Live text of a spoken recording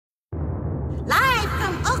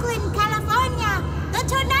Oakland, California, The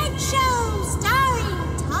Tonyght Show, starring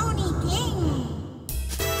Tony King.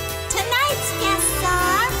 Tonight's guests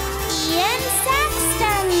are Ian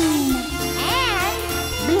Saxton and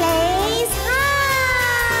Blaze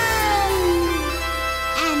Hon.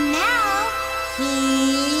 And now,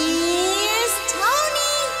 here's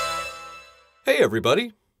Tony. Hey,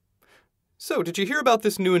 everybody. So, did you hear about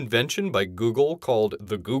this new invention by Google called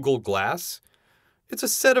the Google Glass? It's a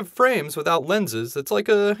set of frames without lenses that's like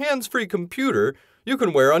a hands-free computer you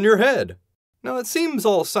can wear on your head. Now, it seems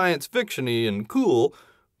all science fiction-y and cool,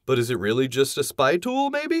 but is it really just a spy tool,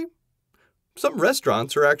 maybe? Some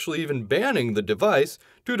restaurants are actually even banning the device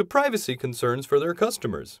due to privacy concerns for their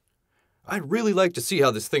customers. I'd really like to see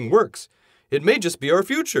how this thing works. It may just be our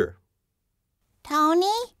future. Tony,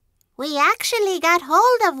 we actually got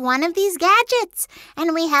hold of one of these gadgets,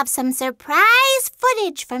 and we have some surprise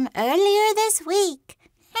footage from earlier this week.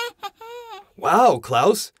 Wow,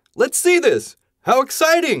 Klaus, let's see this. How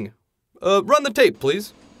exciting! Run the tape,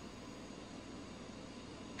 please.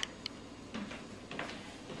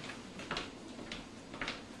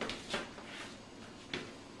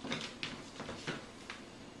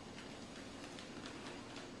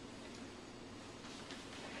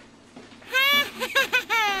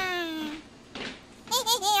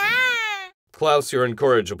 Klaus, you're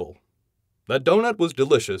incorrigible. That donut was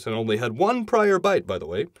delicious and only had one prior bite, by the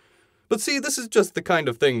way. But see, this is just the kind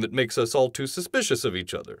of thing that makes us all too suspicious of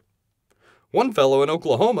each other. One fellow in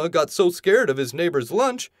Oklahoma got so scared of his neighbor's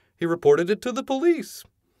lunch, he reported it to the police.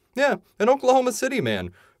 Yeah, an Oklahoma City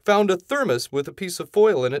man found a thermos with a piece of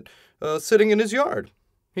foil in it sitting in his yard.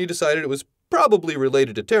 He decided it was probably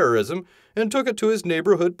related to terrorism and took it to his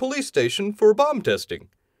neighborhood police station for bomb testing.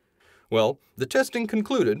 Well, the testing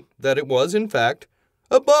concluded that it was, in fact,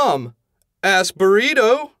 a bomb. Ass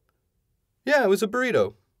burrito! Yeah, it was a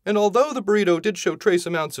burrito. And although the burrito did show trace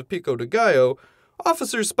amounts of pico de gallo,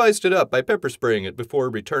 officers spiced it up by pepper spraying it before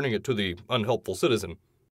returning it to the unhelpful citizen.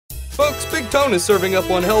 Folks, Big Tone is serving up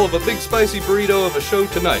one hell of a big spicy burrito of a show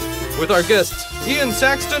tonight with our guests Ian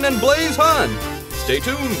Saxton and Blaze Hon. Stay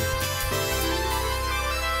tuned.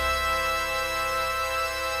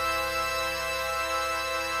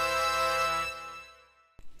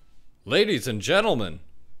 Ladies and gentlemen,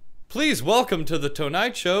 please welcome to the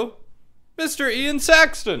Tonyght Show, Mr. Ian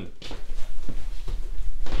Saxton.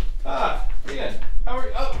 Ian, how are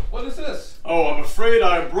you? Oh, what is this? Oh, I'm afraid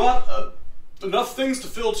I brought enough things to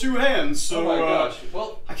fill 2 hands, so oh my gosh.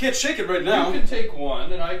 Well, I can't shake it right now. You can take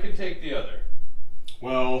one and I can take the other.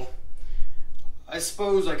 Well, I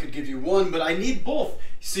suppose I could give you one, but I need both. You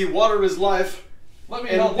see, water is life,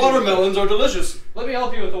 and watermelons are delicious. Let me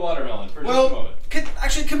help you with the watermelon for just a moment.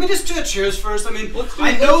 Can we just do a cheers first? I mean,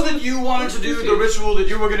 I know that you wanted to do the ritual that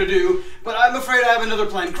you were going to do, but I'm afraid I have another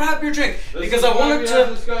plan. Grab your drink, because I wanted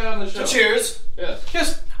to cheers. Yes.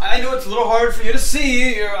 Yes, I know it's a little hard for you to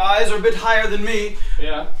see. Your eyes are a bit higher than me.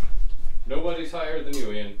 Yeah. Nobody's higher than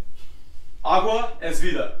you, Ian. Agua es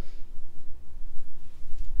vida.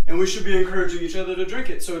 And we should be encouraging each other to drink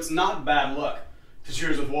it, so it's not bad luck to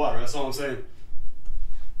cheers with water. That's all I'm saying.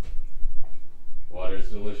 Water's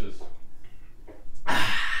delicious.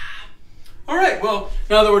 Alright, well,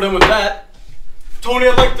 now that we're done with that, Tony,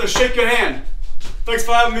 I'd like to shake your hand. Thanks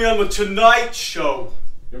for having me on the Tonyght Show.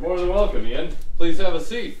 You're more than welcome, Ian. Please have a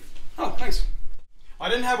seat. Oh, thanks. I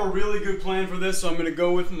didn't have a really good plan for this, so I'm going to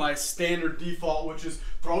go with my standard default, which is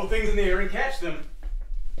throw things in the air and catch them.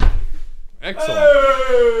 Excellent.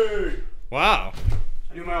 Hey! Wow.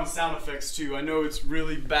 I do my own sound effects, too. I know it's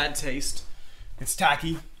really bad taste. It's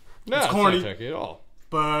tacky. No, it's corny. Not tacky at all.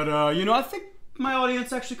 But, you know, I think my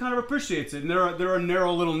audience actually kind of appreciates it. And they're a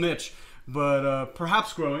narrow little niche, but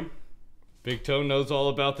perhaps growing. Big Toe knows all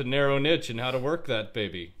about the narrow niche and how to work that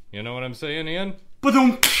baby. You know what I'm saying, Ian?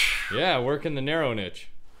 Ba-dum. Yeah, working the narrow niche.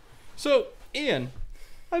 So, Ian,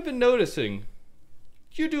 I've been noticing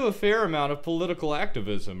you do a fair amount of political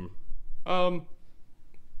activism.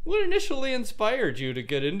 What initially inspired you to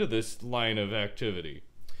get into this line of activity?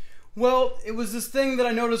 Well, it was this thing that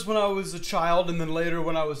I noticed when I was a child and then later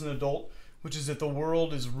when I was an adult, which is that the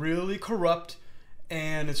world is really corrupt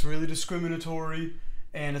and it's really discriminatory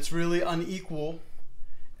and it's really unequal,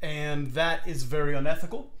 and that is very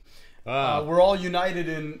unethical. We're all united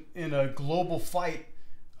in a global fight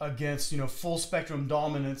against, full spectrum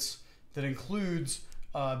dominance that includes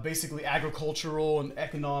basically agricultural and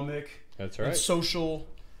economic and social,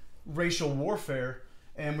 racial warfare.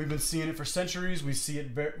 And we've been seeing it for centuries. We see it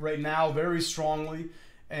right now very strongly.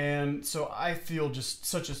 And so I feel just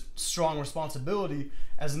such a strong responsibility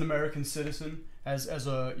as an American citizen, as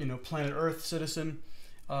a planet Earth citizen,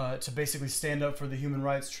 to basically stand up for the human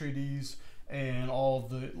rights treaties and all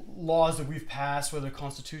of the laws that we've passed, whether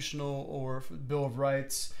constitutional or Bill of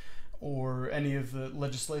Rights or any of the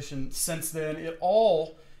legislation since then, it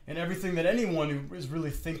all, and everything that anyone who is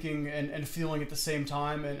really thinking and feeling at the same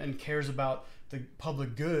time and cares about the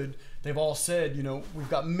public good, they've all said, you know, we've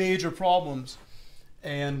got major problems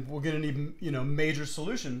and we're going to need, you know, major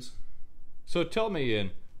solutions. So tell me,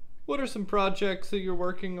 Ian, what are some projects that you're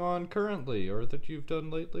working on currently, or that you've done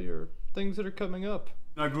lately, or things that are coming up?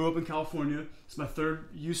 I grew up in California. It's my third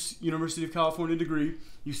University of California degree.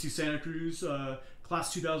 UC Santa Cruz,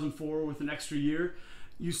 class 2004 with an extra year.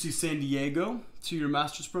 UC San Diego, 2-year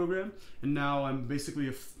master's program. And now I'm basically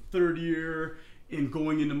a third year in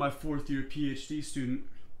going into my 4th year PhD student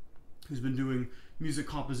who's been doing music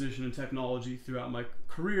composition and technology throughout my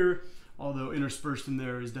career, although interspersed in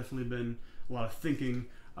there has definitely been a lot of thinking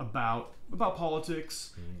about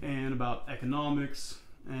politics and about economics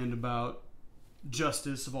and about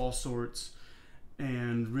justice of all sorts,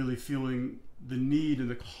 and really feeling the need and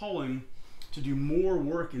the calling to do more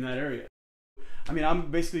work in that area. I mean, I'm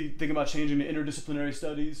basically thinking about changing to interdisciplinary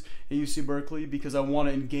studies at UC Berkeley because I want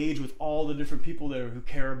to engage with all the different people there who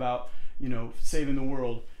care about, you know, saving the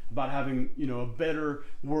world, about having, you know, a better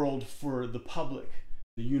world for the public.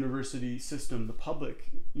 The university system, the public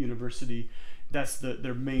university, that's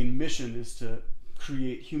their main mission, is to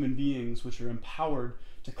create human beings which are empowered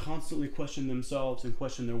to constantly question themselves and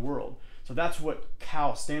question their world. So that's what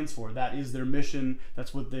Cal stands for. That is their mission.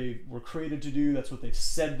 That's what they were created to do. That's what they've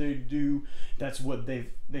said they do. That's what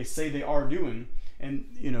they say they are doing. And,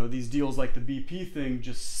 you know, these deals like the BP thing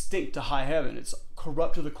just stink to high heaven. It's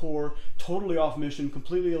corrupt to the core, totally off mission,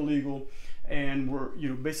 completely illegal. And we're, you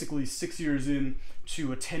know, basically 6 years in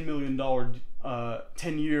to a $10 million,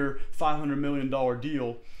 10-year, $500 million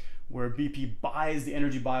deal where BP buys the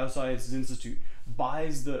Energy Biosciences Institute,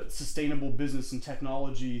 buys the Sustainable Business and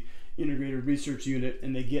Technology Integrated Research Unit,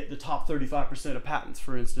 and they get the top 35% of patents,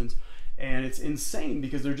 for instance. And it's insane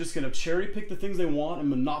because they're just going to cherry pick the things they want and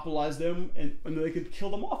monopolize them, and they could kill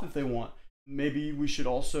them off if they want. Maybe we should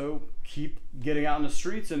also keep getting out in the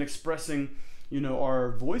streets and expressing, you know,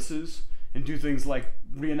 our voices, and do things like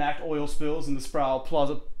reenact oil spills in the Sproul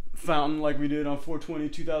Plaza fountain like we did on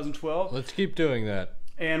 4/20/2012. Let's keep doing that.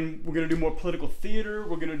 And we're going to do more political theater.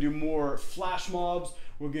 We're going to do more flash mobs.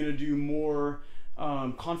 We're going to do more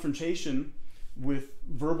confrontation with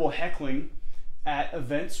verbal heckling at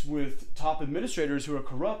events with top administrators who are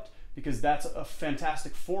corrupt, because that's a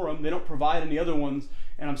fantastic forum. They don't provide any other ones.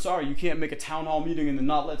 And I'm sorry, you can't make a town hall meeting and then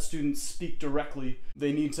not let students speak directly.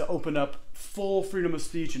 They need to open up full freedom of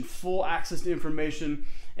speech and full access to information,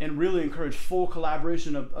 and really encourage full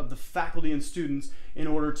collaboration of the faculty and students in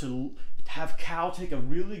order to have Cal take a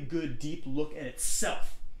really good deep look at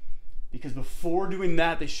itself. Because before doing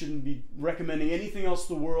that, they shouldn't be recommending anything else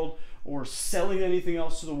to the world or selling anything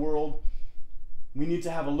else to the world. We need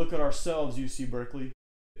to have a look at ourselves, UC Berkeley.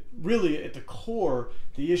 Really, at the core,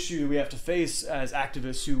 the issue we have to face as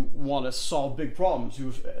activists who want to solve big problems,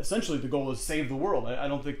 who essentially the goal is save the world. I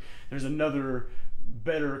don't think there's another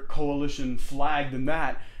better coalition flag than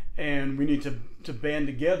that. And we need to band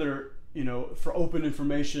together, you know, for open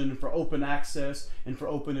information, for open access, and for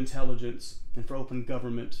open intelligence, and for open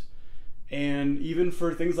government. And even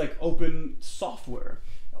for things like open software,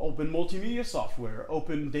 open multimedia software,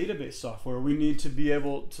 open database software. We need to be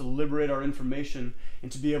able to liberate our information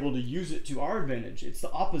and to be able to use it to our advantage. It's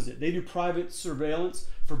the opposite. They do private surveillance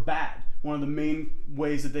for bad. One of the main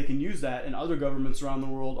ways that they can use that, and other governments around the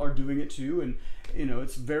world are doing it too, and, you know,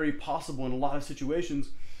 it's very possible in a lot of situations,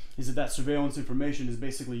 is that surveillance information is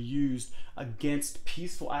basically used against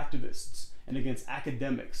peaceful activists and against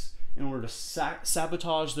academics in order to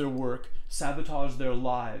sabotage their work, sabotage their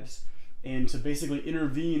lives, and to basically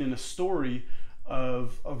intervene in a story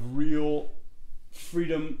of real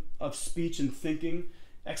freedom of speech and thinking,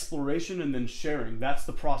 exploration, and then sharing. That's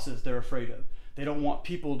the process they're afraid of. They don't want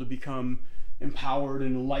people to become empowered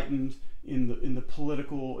and enlightened in the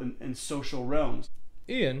political and social realms.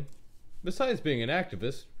 Ian, besides being an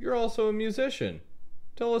activist, you're also a musician.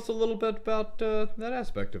 Tell us a little bit about that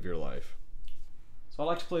aspect of your life. So I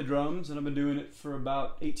like to play drums, and I've been doing it for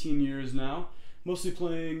about 18 years now. Mostly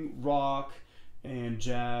playing rock and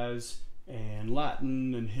jazz and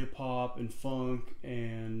Latin and hip hop and funk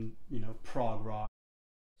and, you know, prog rock.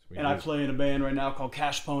 Sweet. And I play in a band right now called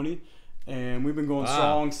Cash Pony, and we've been going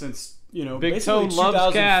strong since, you know, Big basically Tone loves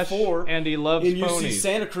 2004. Cash, and he loves in ponies. UC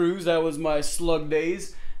Santa Cruz. That was my slug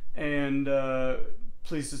days, and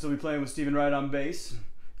pleased to still be playing with Stephen Wright on bass,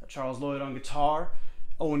 Charles Lloyd on guitar,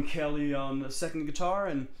 Owen Kelly on the second guitar,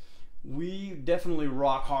 and we definitely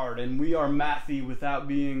rock hard, and we are mathy without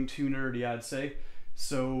being too nerdy, I'd say.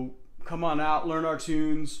 So come on out, learn our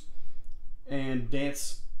tunes, and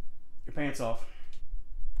dance your pants off.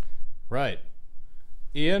 Right.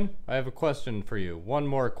 Ian, I have a question for you. One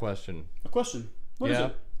more question. A question. What is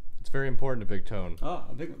it? It's very important to Big Tone. Ah,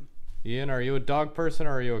 a big one. Ian, are you a dog person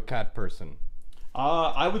or are you a cat person?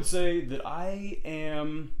 I would say that I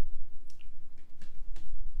am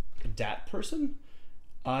a dat person.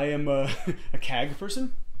 I am a CAG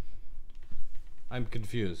person. I'm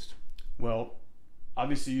confused. Well,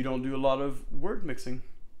 obviously you don't do a lot of word mixing.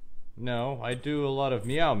 No, I do a lot of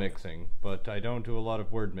meow mixing, but I don't do a lot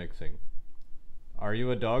of word mixing. Are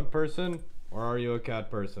you a dog person or are you a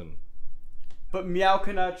cat person? But meow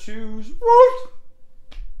cannot choose.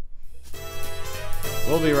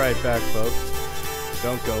 We'll be right back, folks.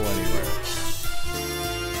 Don't go anywhere.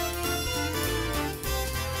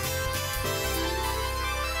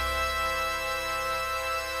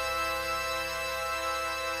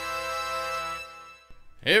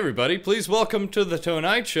 Hey everybody, please welcome to the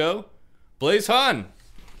Tonyght Show, Blaze Hon.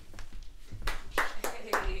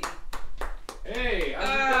 Hey,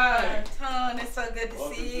 how's it going? Tone, it's so good to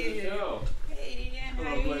Welcome see to the you. show. Hey, Ian, how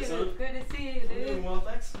Hello, are you? Blaze Hon. Good to see you, dude. Doing well,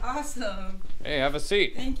 thanks. Awesome. Hey, have a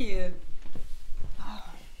seat. Thank you. Oh,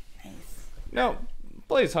 nice. Now,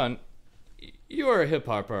 Blaze Hon, you are a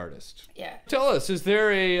hip-hop artist. Yeah. Tell us, is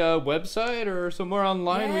there a website or somewhere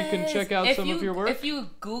online we can check out some of your work? If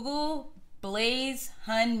you Google Blaze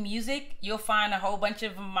Hon Music, you'll find a whole bunch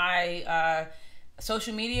of my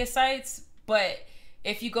social media sites. But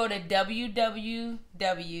if you go to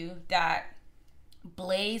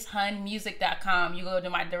www.blazehunmusic.com, you go to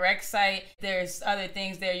my direct site. There's other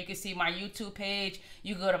things there. You can see my YouTube page.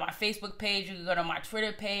 You can go to my Facebook page. You can go to my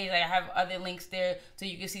Twitter page. I have other links there so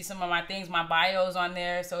you can see some of my things. My bio's on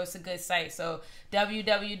there, so it's a good site. So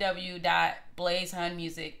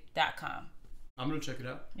www.blazehunmusic.com. I'm gonna check it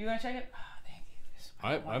out. You gonna check it? Oh, thank you.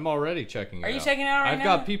 I'm already checking it out. Are you checking it out right I've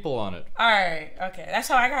now? got people on it. All right. Okay. That's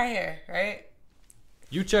how I got here, right?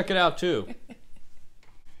 You check it out too.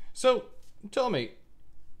 So, tell me,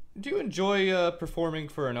 do you enjoy performing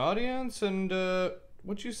for an audience? And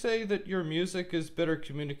would you say that your music is better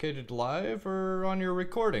communicated live or on your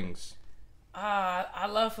recordings? I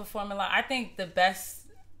love performing live. I think the best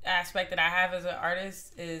aspect that I have as an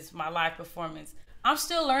artist is my live performance. I'm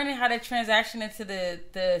still learning how to transition into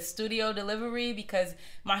the studio delivery because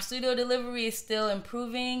my studio delivery is still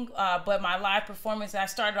improving, but my live performance, I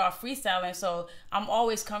started off freestyling, so I'm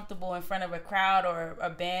always comfortable in front of a crowd or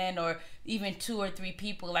a band or even 2 or 3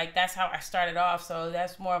 people. Like, that's how I started off, so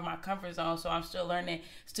that's more of my comfort zone, so I'm still learning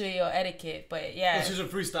studio etiquette, but yeah. This is a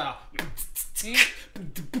freestyle.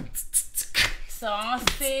 So I'm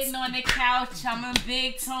sitting on the couch, I'm in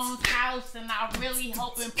Big Tone's house, and I really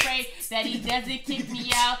hope and pray that he doesn't kick me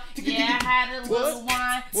out. Yeah, I had a little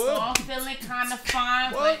wine, so I'm feeling kind of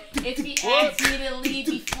fine. But if he asks me to leave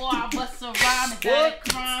before I bust a rhyme, is that a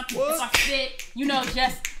crime? If I spit,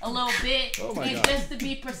 just a little bit. And just to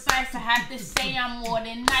be precise, I have to say I'm more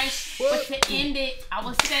than nice. But to end it, I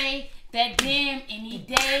would say that damn, any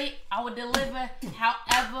day, I would deliver,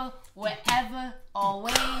 however, wherever,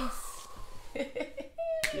 always.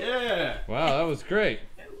 Yeah. Wow, that was great.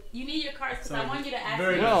 You need your cards because I want you to ask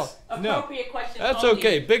very me nice. appropriate questions. That's only.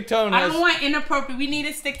 okay. Big Tone I has... don't want inappropriate. We need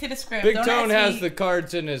to stick to the script. Big Don't Tone ask has me, the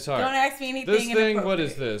cards in his heart. Don't ask me anything This thing, what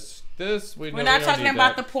is inappropriate. this? This, we know We're not we don't talking need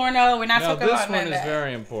about that. the porno. We're not Now, talking this about none one of is that.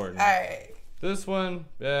 very important. All right. This one,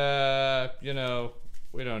 we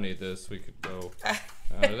don't need this. We could go out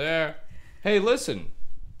of there. Hey, listen,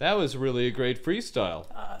 that was really a great freestyle.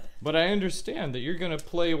 But I understand that you're gonna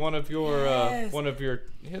play one of your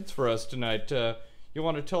hits for us tonight. You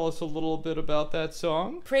want to tell us a little bit about that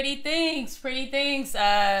song? Pretty Things.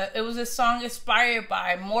 It was a song inspired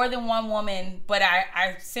by more than one woman, but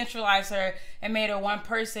I centralized her and made her one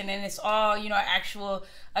person, and it's all, actual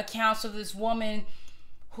accounts of this woman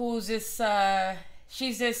who's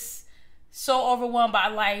she's just so overwhelmed by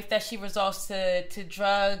life that she resorts to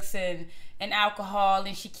drugs and alcohol,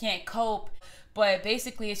 and she can't cope. But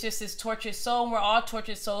basically, it's just this tortured soul, and we're all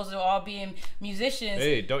tortured souls. We're all being musicians.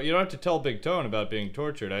 Hey, you don't have to tell Big Tone about being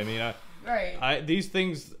tortured. I mean, right. These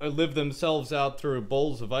things live themselves out through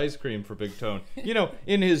bowls of ice cream for Big Tone.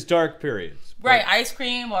 In his dark periods. Right, ice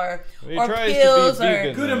cream or tries pills to be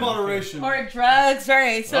vegan, Good in moderation. or drugs.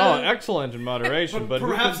 Right. So excellent in moderation, but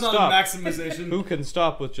perhaps who can not stop? maximization. Who can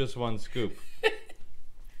stop with just one scoop?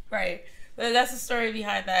 right. But that's the story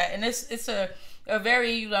behind that, and it's a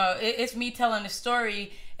very it's me telling the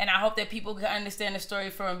story, and I hope that people can understand the story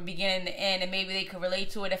from beginning to end, and maybe they can relate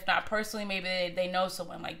to it. If not personally, maybe they know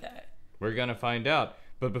someone like that. We're gonna find out.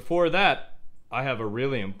 But before that, I have a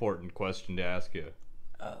really important question to ask you.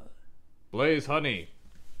 Blaze Honey,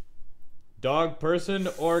 Dog person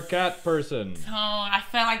or cat person? Tone, I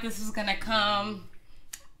felt like this was gonna come.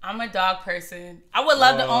 I'm a dog person. I would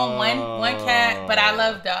love to own one cat, but I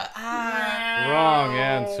love dog. Wrong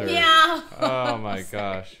answer. Yeah. Oh my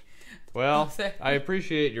gosh. Well, I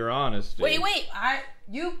appreciate your honesty. Wait.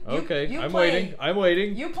 Okay, you I'm play.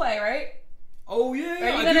 waiting. You play, right? Oh yeah, Are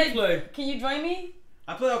you I gonna do play. Can you join me?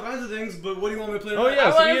 I play all kinds of things, but what do you want me to play? Oh tonight?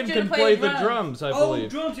 yes, I want Ian you to can play play the the drums, I Oh, believe.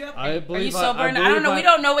 drums, yeah. I believe. Are you sober I enough? I don't know. believe We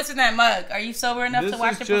don't know what's in that mug. Are you sober enough This to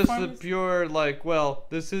watch is the just performance? the pure, like, well,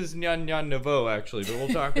 this is Nyan Nyan Nouveau, actually, but we'll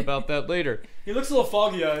talk about that later. He looks a little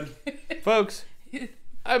foggy-eyed. Folks,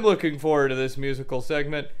 I'm looking forward to this musical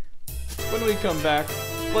segment. When we come back,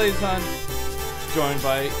 Blaze Hon, joined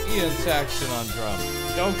by Ian Saxton on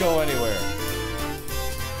drums. Don't go anywhere.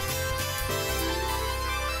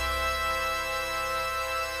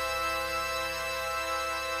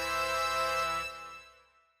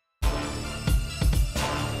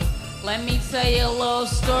 Let me tell you a little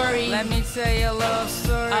story.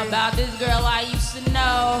 About this girl I used to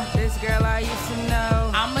know.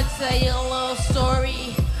 I'ma tell you a little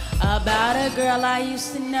story about a girl I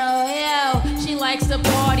used to know. Yeah, she likes to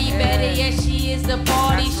party better. Yeah, she is the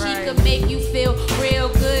party. She could make you feel real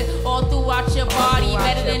good all throughout your body.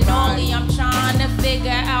 Better than Ollie. I'm trying to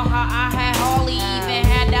figure out how I had Holly. Even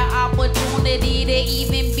had the opportunity to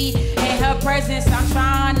even be in her presence. I'm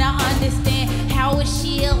trying to understand. How is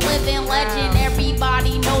she a living legend?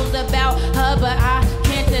 Everybody knows about her, but I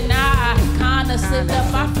can't deny. I kinda slipped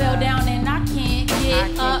up, I fell down and I can't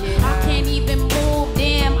get up. I can't even move,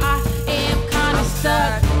 damn, I am kinda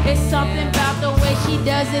stuck. It's something about the way she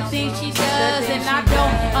does the things she does, and I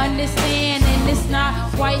don't understand, and it's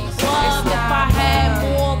not quite love. If I had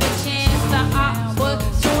more of a chance, the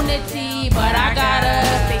opportunity, but I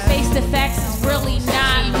gotta face the facts, it's really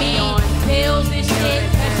not me. Pills and shit,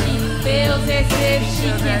 feels as if she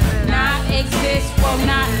cannot exist, well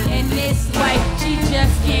not in this life. She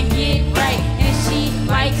just can't get right, and she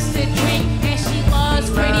likes to drink, and she loves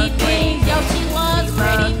pretty things. Yo, she loves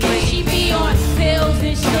pretty things. She be on pills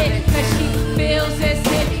and shit, cause she feels as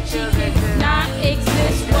if she cannot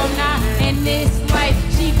exist, well not in this life.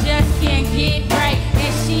 She just can't get right,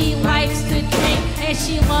 and she likes to drink, and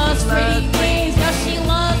she loves pretty things. Yo, she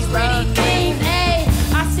loves pretty things. Hey,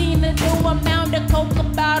 I seen her do a mound of coke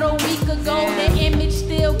about a week ago. The image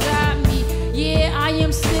still got me. Yeah, I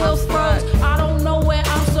am still froze. I don't know where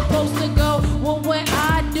I'm supposed to go. What would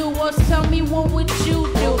I do? Or tell me what would you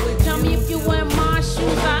do? Tell me if you were in my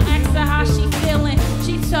shoes. I asked her how she feeling.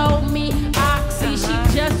 She told me oxy. She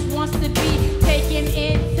just wants to be taken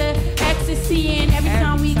into ecstasy. And every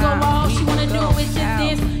time we go out, she wanna do is just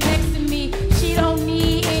dance next to me. She don't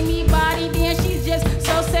need anybody there. She's just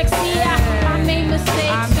so sexy. I made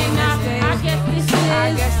mistakes, and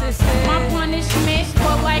I guess this is my punishment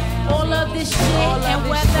for like all of this shit. And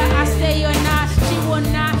whether I stay or not, she will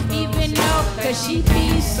not even know, cause she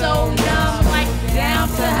be so numb, like down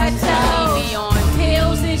to her toes. She be on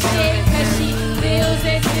pills and shit, cause she feels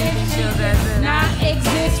as if she does not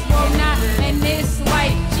exist, well not in this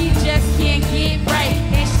life. She just can't get right,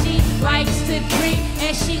 and she likes to drink,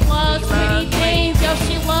 and she loves pretty things. Yo,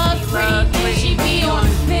 she loves pretty things. She be on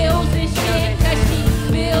pills and shit, cause she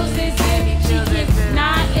feels as if she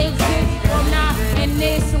cannot exist, well not in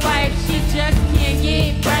this life. She just can't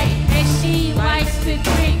get right, and she likes to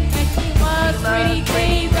drink, and she loves pretty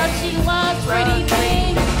things. Oh, she loves pretty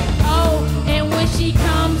things. Oh, and when she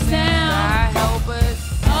comes down,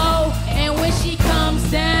 oh, and when she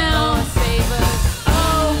comes down, save us.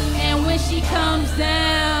 Oh, and when she comes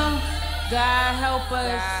down, God help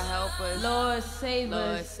us. Lord save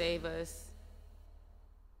us.